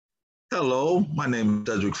Hello, my name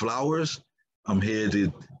is Cedric Flowers. I'm here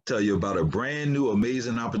to tell you about a brand new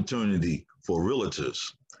amazing opportunity for realtors.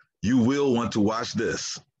 You will want to watch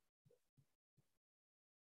this.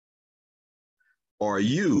 Are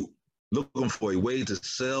you looking for a way to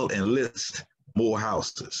sell and list more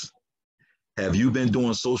houses? Have you been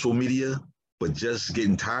doing social media but just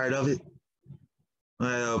getting tired of it?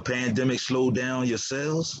 Pandemic slowed down your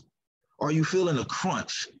sales? Are you feeling a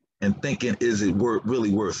crunch and thinking, is it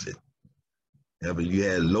really worth it? Have you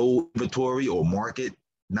had low inventory or market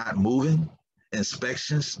not moving?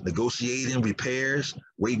 Inspections, negotiating repairs,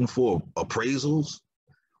 waiting for appraisals?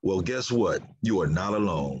 Well, guess what? You are not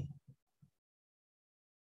alone.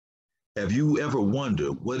 Have you ever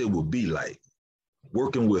wondered what it would be like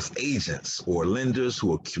working with agents or lenders who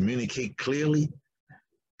will communicate clearly,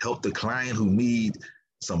 help the client who need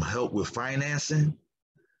some help with financing,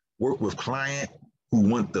 work with client who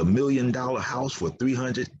want the $1 million house for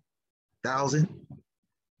 300,000,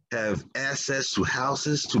 have access to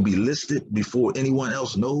houses to be listed before anyone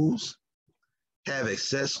else knows, have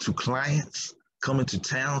access to clients coming to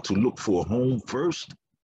town to look for a home first?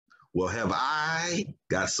 Well, have I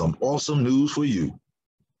got some awesome news for you.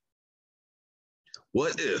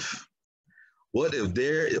 What if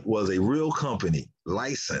there was a real company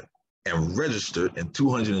licensed and registered in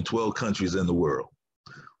 212 countries in the world?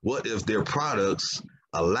 What if their products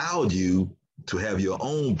allowed you to have your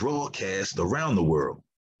own broadcast around the world?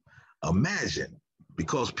 Imagine,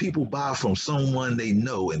 because people buy from someone they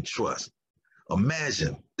know and trust.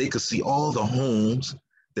 Imagine they could see all the homes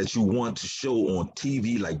that you want to show on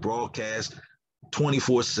TV, like broadcast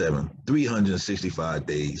 24/7, 365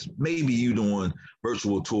 days. Maybe you doing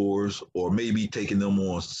virtual tours, or maybe taking them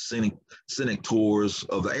on scenic tours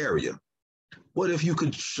of the area. What if you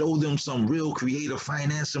could show them some real creative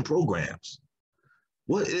financing programs?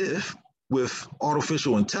 What if, with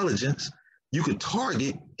artificial intelligence, you could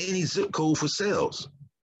target any zip code for sales?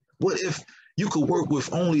 What if you could work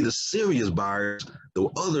with only the serious buyers,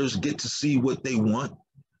 though others get to see what they want,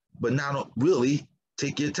 but not really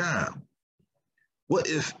take your time? What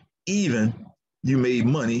if even you made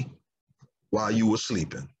money while you were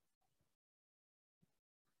sleeping?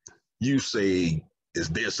 You say, is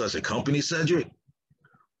there such a company, Cedric?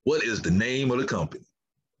 What is the name of the company?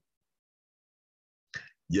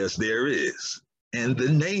 Yes, there is. And the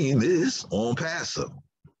name is ONPASSIVE.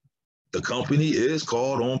 The company is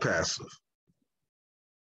called ONPASSIVE.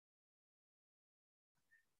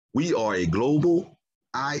 We are a global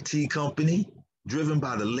IT company driven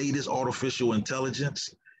by the latest artificial intelligence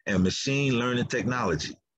and machine learning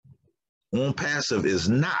technology. ONPASSIVE is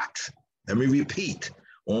not, let me repeat,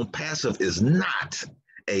 ONPASSIVE is not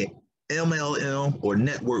a MLM or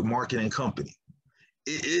network marketing company.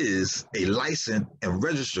 It is a licensed and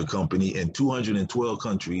registered company in 212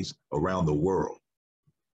 countries around the world.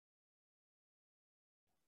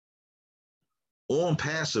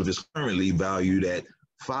 ONPASSIVE is currently valued at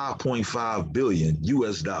 5.5 billion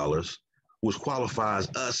US dollars, which qualifies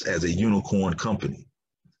us as a unicorn company.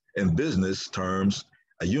 In business terms,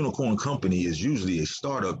 a unicorn company is usually a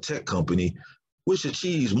startup tech company which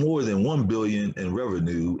achieves more than 1 billion in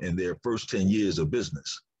revenue in their first 10 years of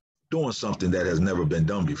business, doing something that has never been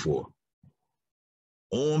done before.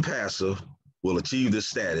 ONPASSIVE will achieve this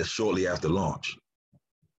status shortly after launch.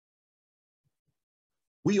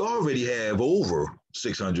 We already have over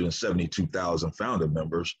 672,000 founder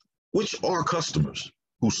members, which are customers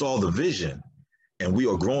who saw the vision, and we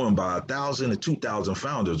are growing by 1,000 to 2,000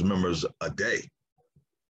 founders members a day.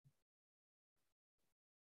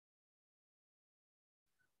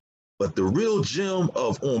 But the real gem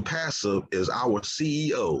of ONPASSIVE is our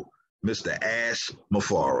CEO, Mr. Ash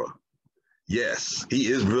Mufareh. Yes, he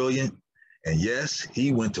is brilliant. And yes,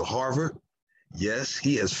 he went to Harvard. Yes,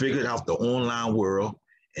 he has figured out the online world.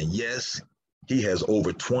 And yes, he has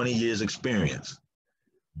over 20 years experience.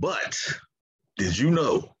 But did you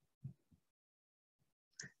know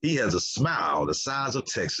he has a smile the size of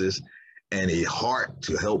Texas and a heart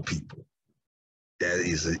to help people that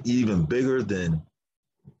is even bigger than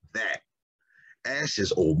that? Ash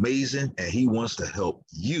is amazing, and he wants to help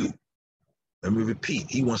you. Let me repeat,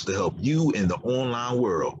 he wants to help you in the online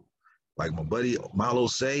world. Like my buddy Milo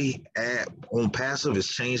say, ONPASSIVE is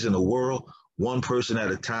changing the world one person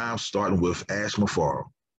at a time, starting with Ash Mufareh.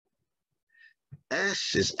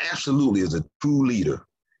 Ash is absolutely a true leader.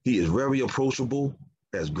 He is very approachable,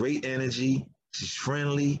 has great energy, he's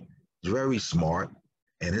friendly, he's very smart,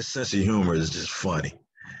 and his sense of humor is just funny.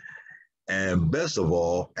 And best of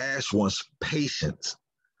all, Ash wants patience.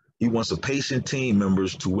 He wants the patient team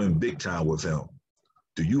members to win big time with him.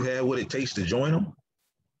 Do you have what it takes to join him?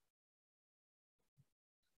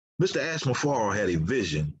 Mr. Ashmafaro had a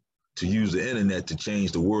vision to use the internet to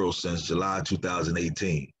change the world since July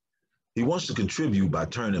 2018. He wants to contribute by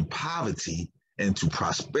turning poverty into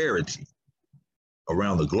prosperity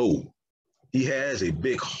around the globe. He has a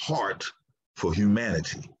big heart for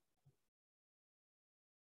humanity.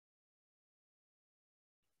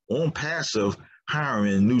 ONPASSIVE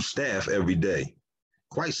hiring new staff every day.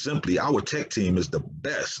 Quite simply, our tech team is the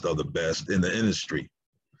best of the best in the industry.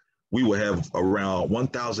 We will have around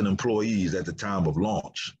 1,000 employees at the time of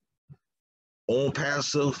launch.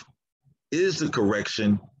 ONPASSIVE is the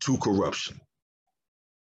correction to corruption.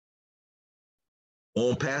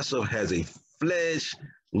 ONPASSIVE has a fledged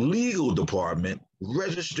legal department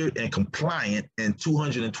registered and compliant in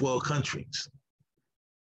 212 countries.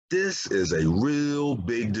 This is a real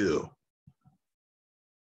big deal.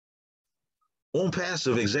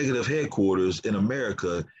 ONPASSIVE executive headquarters in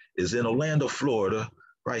America is in Orlando, Florida,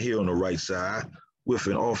 right here on the right side, with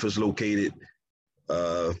an office located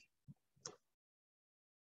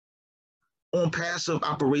ONPASSIVE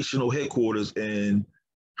operational headquarters in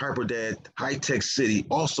Hyderabad High-Tech City,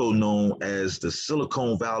 also known as the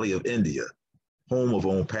Silicon Valley of India, home of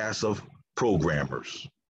ONPASSIVE programmers.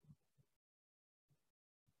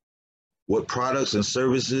 What products and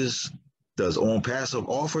services does ONPASSIVE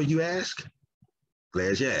offer, you ask?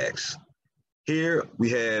 Glad you asked. Here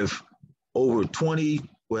we have over 20,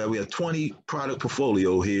 we have 20 product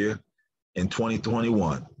portfolio here in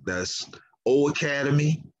 2021. That's O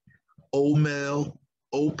Academy, O Mail,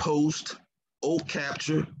 O Post, O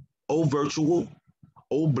Capture, O Virtual,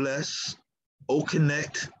 O Bless, O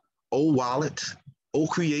Connect, O Wallet, O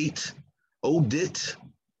Create, O Dit,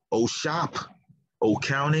 O Shop, O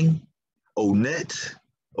Counting, O Net,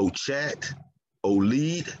 O Chat, O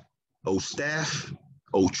Lead, O Staff,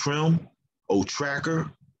 O Trim, O Tracker,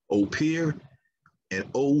 O Peer, and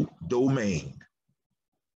O Domain.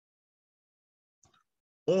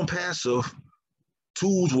 ONPASSIVE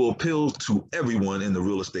tools will appeal to everyone in the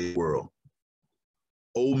real estate world.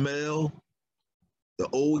 O Mail, the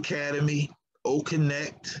O Academy, O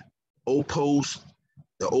Connect, O Post,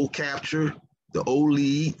 the O Capture, the O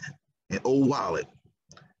Lead, and O Wallet.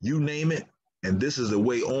 You name it, and this is the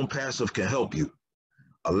way ONPASSIVE can help you.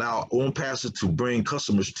 Allow ONPASSIVE to bring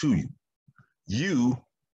customers to you. You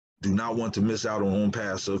do not want to miss out on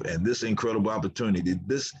ONPASSIVE and this incredible opportunity.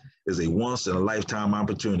 This is a once-in-a-lifetime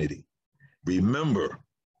opportunity. Remember,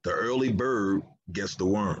 the early bird gets the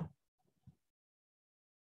worm.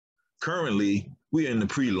 Currently, we are in the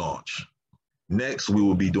pre-launch. Next, we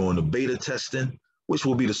will be doing the beta testing, which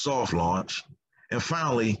will be the soft launch. And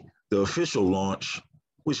finally, the official launch,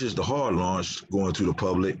 which is the hard launch going to the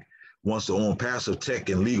public once the ONPASSIVE tech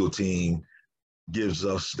and legal team gives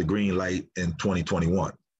us the green light in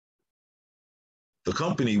 2021. The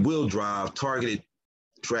company will drive targeted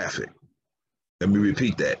traffic. Let me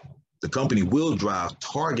repeat that. The company will drive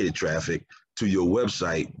targeted traffic to your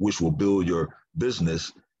website, which will build your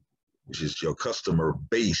business, which is your customer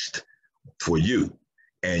based for you.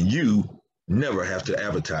 And you never have to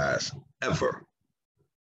advertise, ever.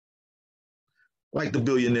 Like the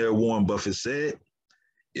billionaire Warren Buffett said,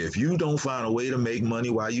 if you don't find a way to make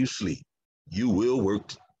money while you sleep, you will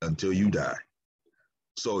work until you die.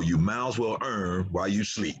 So you might as well earn while you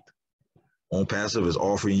sleep. ONPASSIVE is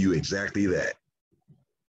offering you exactly that.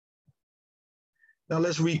 Now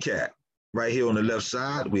let's recap. Right here on the left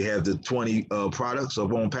side, we have the 20 products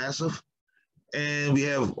of ONPASSIVE. And we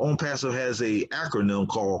have, ONPASSIVE has an acronym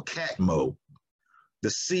called CATMO. The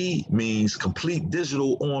C means complete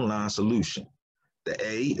digital online solution. The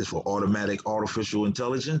A is for automatic artificial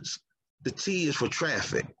intelligence. The T is for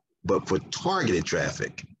traffic, but for targeted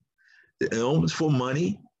traffic. The M is for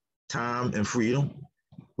money, time, and freedom,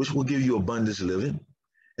 which will give you abundance living.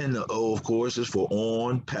 And the O, of course, is for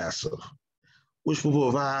ONPASSIVE, which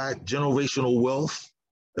will provide generational wealth,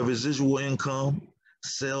 a residual income,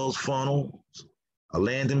 sales funnels,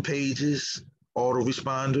 landing pages,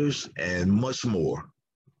 autoresponders, and much more.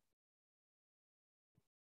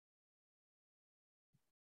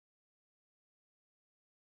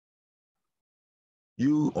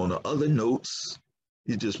 You, on the other notes,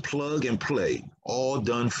 you just plug and play, all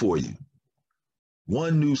done for you.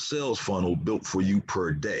 One new sales funnel built for you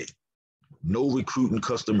per day. No recruiting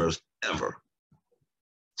customers ever.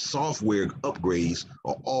 Software upgrades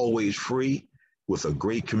are always free with a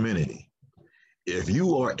great community. If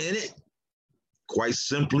you are in it, quite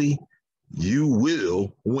simply, you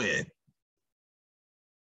will win.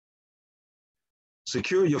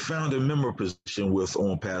 Secure your founder member position with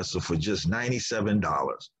ONPASSIVE for just $97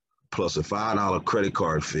 plus a $5 credit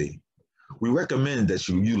card fee. We recommend that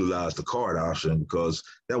you utilize the card option because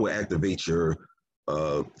that will activate your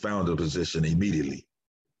founder position immediately.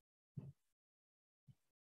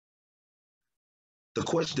 The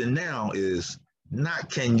question now is not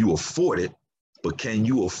can you afford it, but can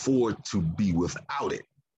you afford to be without it?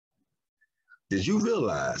 Did you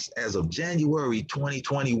realize as of January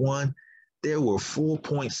 2021, there were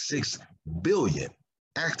 4.6 billion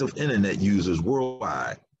active internet users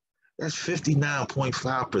worldwide? That's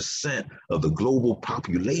 59.5% of the global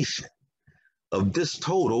population. Of this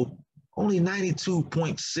total, only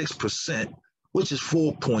 92.6%, which is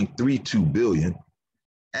 4.32 billion,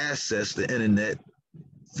 access the internet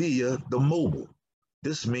via the mobile.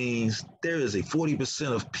 This means there is a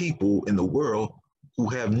 40% of people in the world who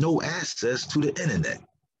have no access to the internet.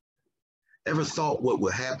 Ever thought what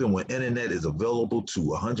would happen when internet is available to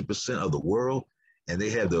 100% of the world and they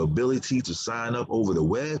have the ability to sign up over the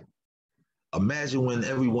web? Imagine when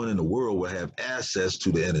everyone in the world will have access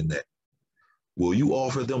to the internet. Will you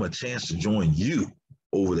offer them a chance to join you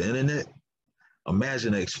over the internet?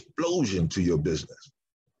 Imagine an explosion to your business.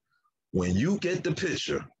 When you get the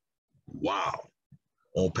picture, wow,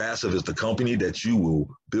 ONPASSIVE is the company that you will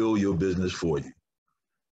build your business for you.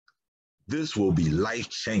 This will be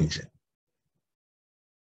life-changing.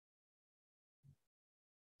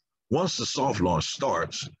 Once the soft launch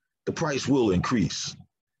starts, the price will increase.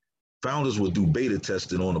 Founders will do beta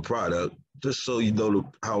testing on the product just so you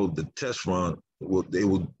know how the test run, they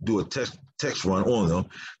will do a test run on them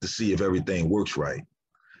to see if everything works right.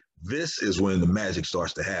 This is when the magic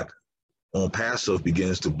starts to happen. ONPASSIVE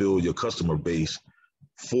begins to build your customer base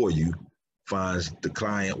for you, finds the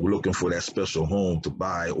client looking for that special home to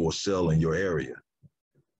buy or sell in your area.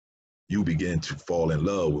 You begin to fall in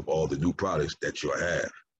love with all the new products that you have.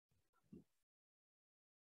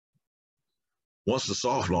 Once the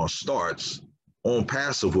soft launch starts,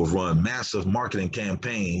 ONPASSIVE will run massive marketing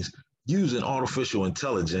campaigns using artificial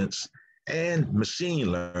intelligence and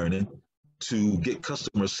machine learning to get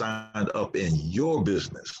customers signed up in your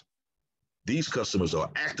business. These customers are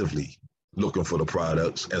actively looking for the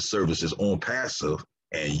products and services ONPASSIVE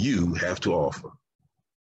and you have to offer.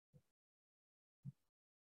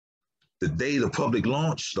 The day the public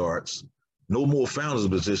launch starts, no more founder's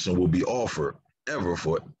position will be offered ever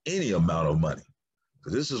for any amount of money.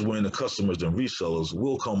 This is when the customers and resellers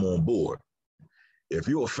will come on board. If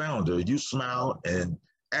you're a founder, you smile and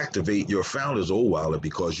activate your founder's old wallet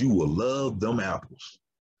because you will love them apples.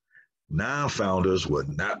 Non-founders will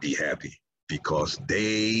not be happy because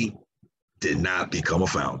they did not become a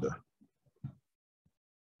founder.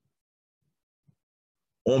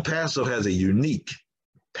 ONPASSIVE has a unique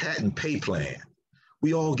patent pay plan.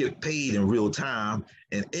 We all get paid in real time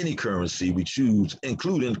in any currency we choose,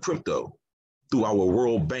 including crypto, through our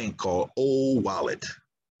World Bank called O-Wallet.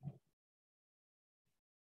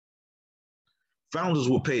 Founders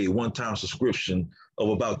will pay a one-time subscription of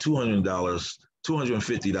about $200,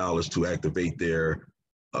 $250 to activate their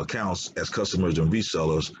accounts as customers and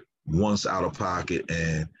resellers once out of pocket,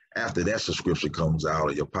 and after that subscription comes out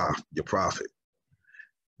of your profit.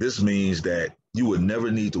 This means that you would never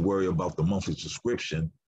need to worry about the monthly subscription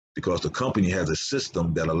because the company has a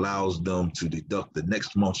system that allows them to deduct the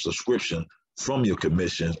next month's subscription from your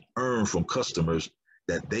commissions earned from customers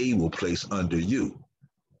that they will place under you.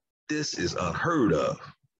 This is unheard of.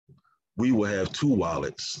 We will have two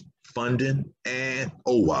wallets, Funding and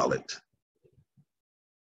O-Wallet.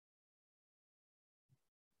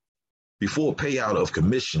 Before payout of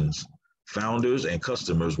commissions, founders and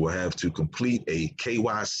customers will have to complete a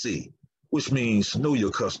KYC, which means know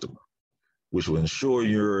your customer, which will ensure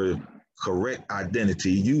your correct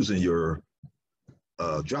identity using your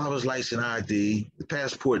driver's license ID, the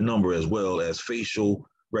passport number, as well as facial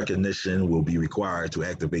recognition will be required to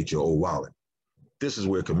activate your O-Wallet. This is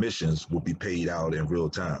where commissions will be paid out in real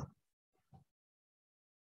time.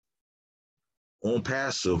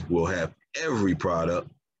 ONPASSIVE will have every product,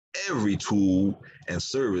 every tool and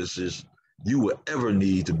services you will ever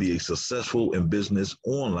need to be successful in business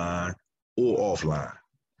online or offline.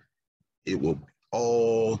 It will be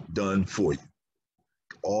all done for you.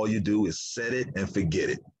 All you do is set it and forget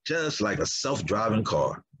it, just like a self-driving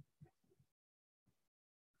car.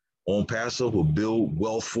 ONPASSIVE will build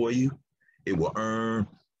wealth for you. It will earn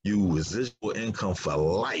you residual income for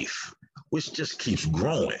life, which just keeps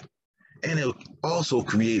growing. And it'll also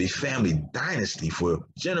create a family dynasty for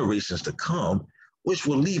generations to come, which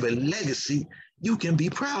will leave a legacy you can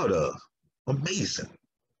be proud of. Amazing.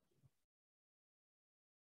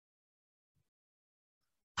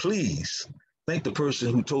 Please thank the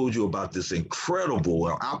person who told you about this incredible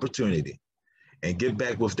opportunity and get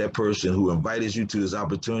back with that person who invited you to this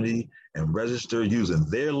opportunity and register using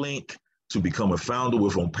their link to become a founder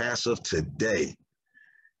with ONPASSIVE today.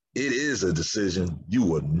 It is a decision you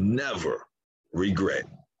will never regret.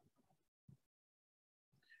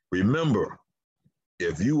 Remember,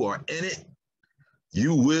 if you are in it,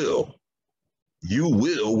 you will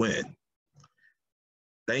win.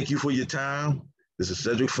 Thank you for your time. This is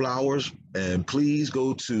Cedric Flowers, and please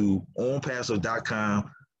go to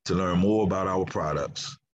ONPASSIVE.com to learn more about our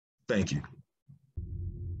products. Thank you.